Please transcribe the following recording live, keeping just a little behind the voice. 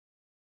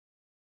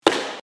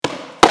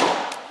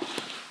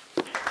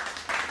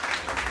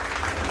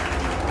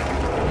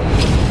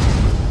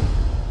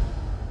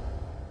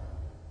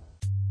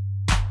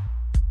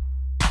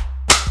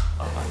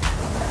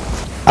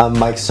I'm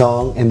Mike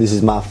Song, and this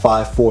is my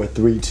 5, 4,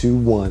 3, 2,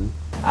 1.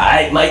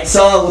 Alright, Mike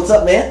Song, what's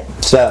up, man?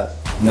 What's up?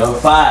 Number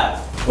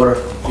 5. What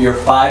are your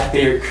 5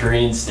 favorite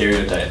Korean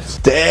stereotypes?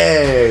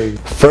 Dang!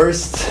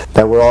 First,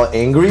 that we're all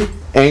angry.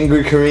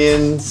 Angry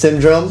Korean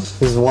syndrome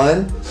is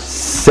one.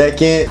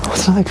 Second,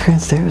 what's another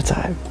Korean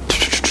stereotype?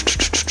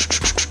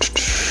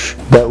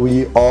 That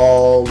we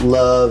all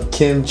love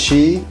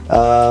kimchi.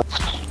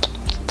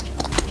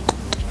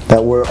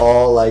 That we're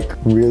all like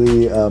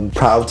really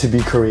proud to be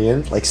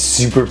Korean, like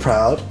super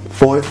proud.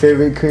 Fourth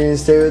favorite Korean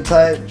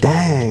stereotype?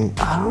 Dang,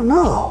 I don't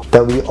know.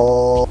 That we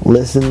all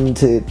listen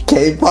to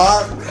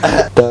K-pop.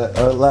 That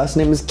our last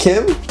name is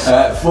Kim.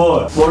 Alright,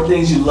 4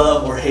 things you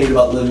love or hate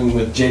about living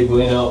with Jay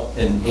Bueno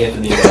and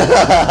Anthony.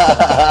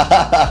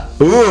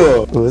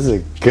 Ooh, this is a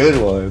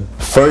good one.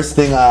 First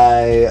thing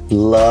I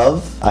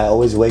love, I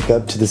always wake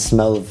up to the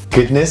smell of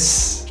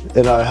goodness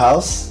in our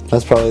house.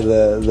 That's probably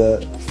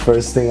the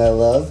first thing I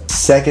love.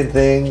 Second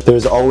thing,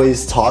 there's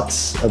always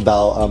talks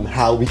about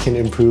how we can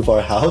improve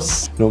our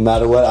house. No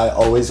matter what, I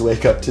always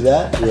wake up to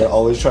that. We're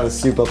always trying to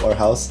soup up our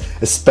house,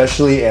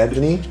 especially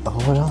Anthony. Oh,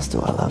 what else do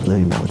I love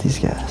living with these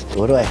guys?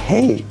 What do I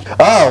hate?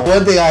 Oh,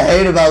 one thing I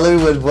hate about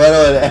living with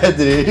Bueno and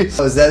Anthony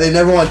is that they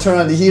never want to turn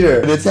on the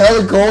heater. And it's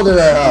hella cold in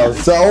our house,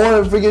 so I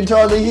want to freaking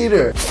turn on the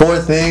heater.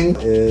 Fourth thing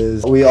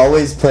is we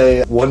always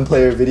play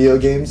one-player video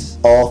games,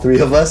 all 3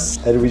 of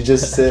us, and we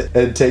just sit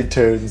and take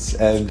turns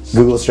and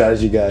Google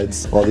strategy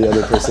guides while the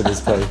other person is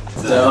playing.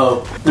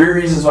 So, 3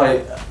 reasons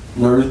why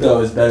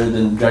Naruto is better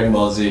than Dragon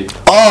Ball Z.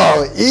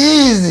 Oh,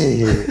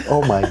 easy!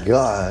 Oh my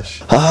gosh.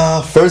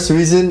 First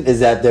reason is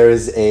that there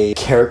is a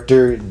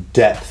character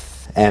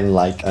depth and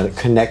like a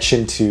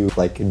connection to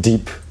like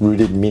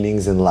deep-rooted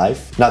meanings in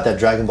life. Not that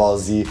Dragon Ball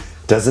Z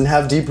doesn't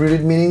have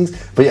deep-rooted meanings,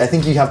 but I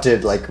think you have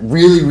to like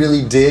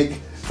really dig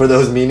for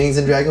those meanings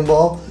in Dragon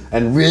Ball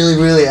and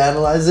really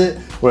analyze it.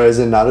 Whereas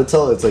in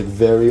Naruto, it's like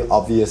very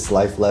obvious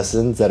life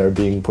lessons that are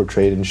being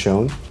portrayed and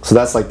shown. So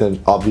that's like the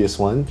obvious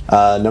one.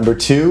 Number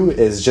 2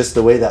 is just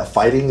the way that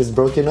fighting is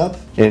broken up.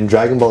 In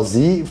Dragon Ball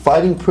Z,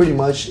 fighting pretty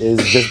much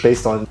is just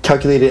based on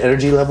calculated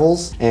energy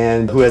levels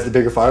and who has the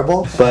bigger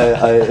fireball. But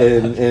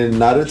in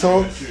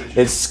Naruto,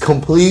 it's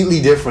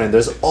completely different.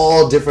 There's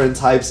all different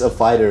types of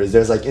fighters.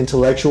 There's like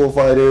intellectual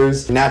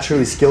fighters,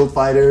 naturally skilled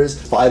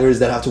fighters, fighters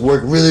that have to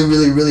work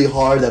really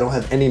hard, that don't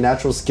have any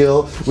natural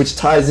skill, which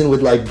ties in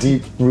with like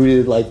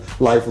deep-rooted like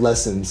life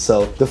lessons.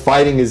 So the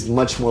fighting is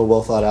much more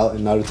well thought out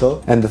in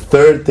Naruto. And the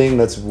third thing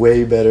that's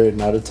way better in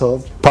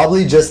Naruto,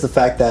 probably just the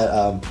fact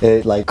that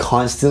it like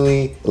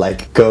constantly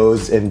like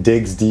goes and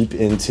digs deep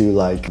into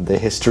like the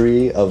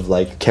history of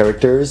like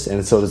characters,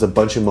 and so there's a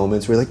bunch of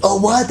moments where you're like, oh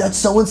what, that's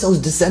so-and-so's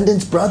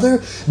descendant's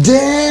brother?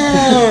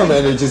 Damn!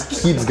 And it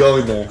just keeps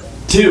going there.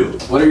 2.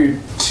 What are your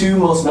 2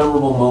 most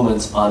memorable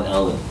moments on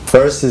Ellen?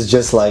 First is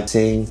just like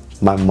seeing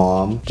my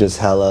mom just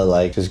hella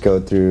like just go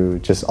through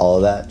just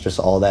all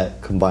that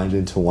combined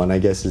into one, I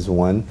guess, is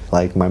one.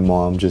 Like my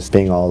mom just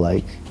being all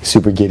like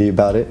super giddy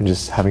about it and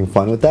just having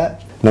fun with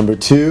that. Number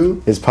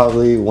 2 is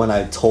probably when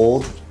I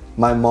told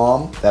my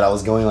mom that I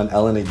was going on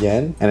Ellen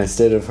again, and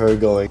instead of her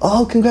going,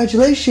 oh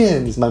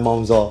congratulations, my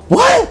mom's all,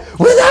 what?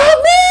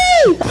 Without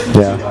me?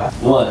 Yeah.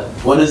 1.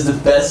 What is the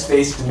best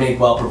face to make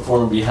while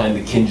performing behind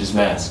the Kinja's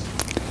mask?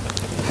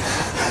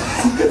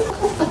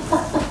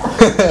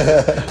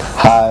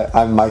 Hi,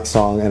 I'm Mike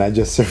Song, and I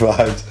just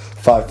survived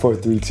 5, 4,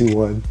 3, 2,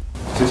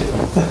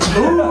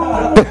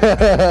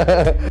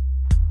 1.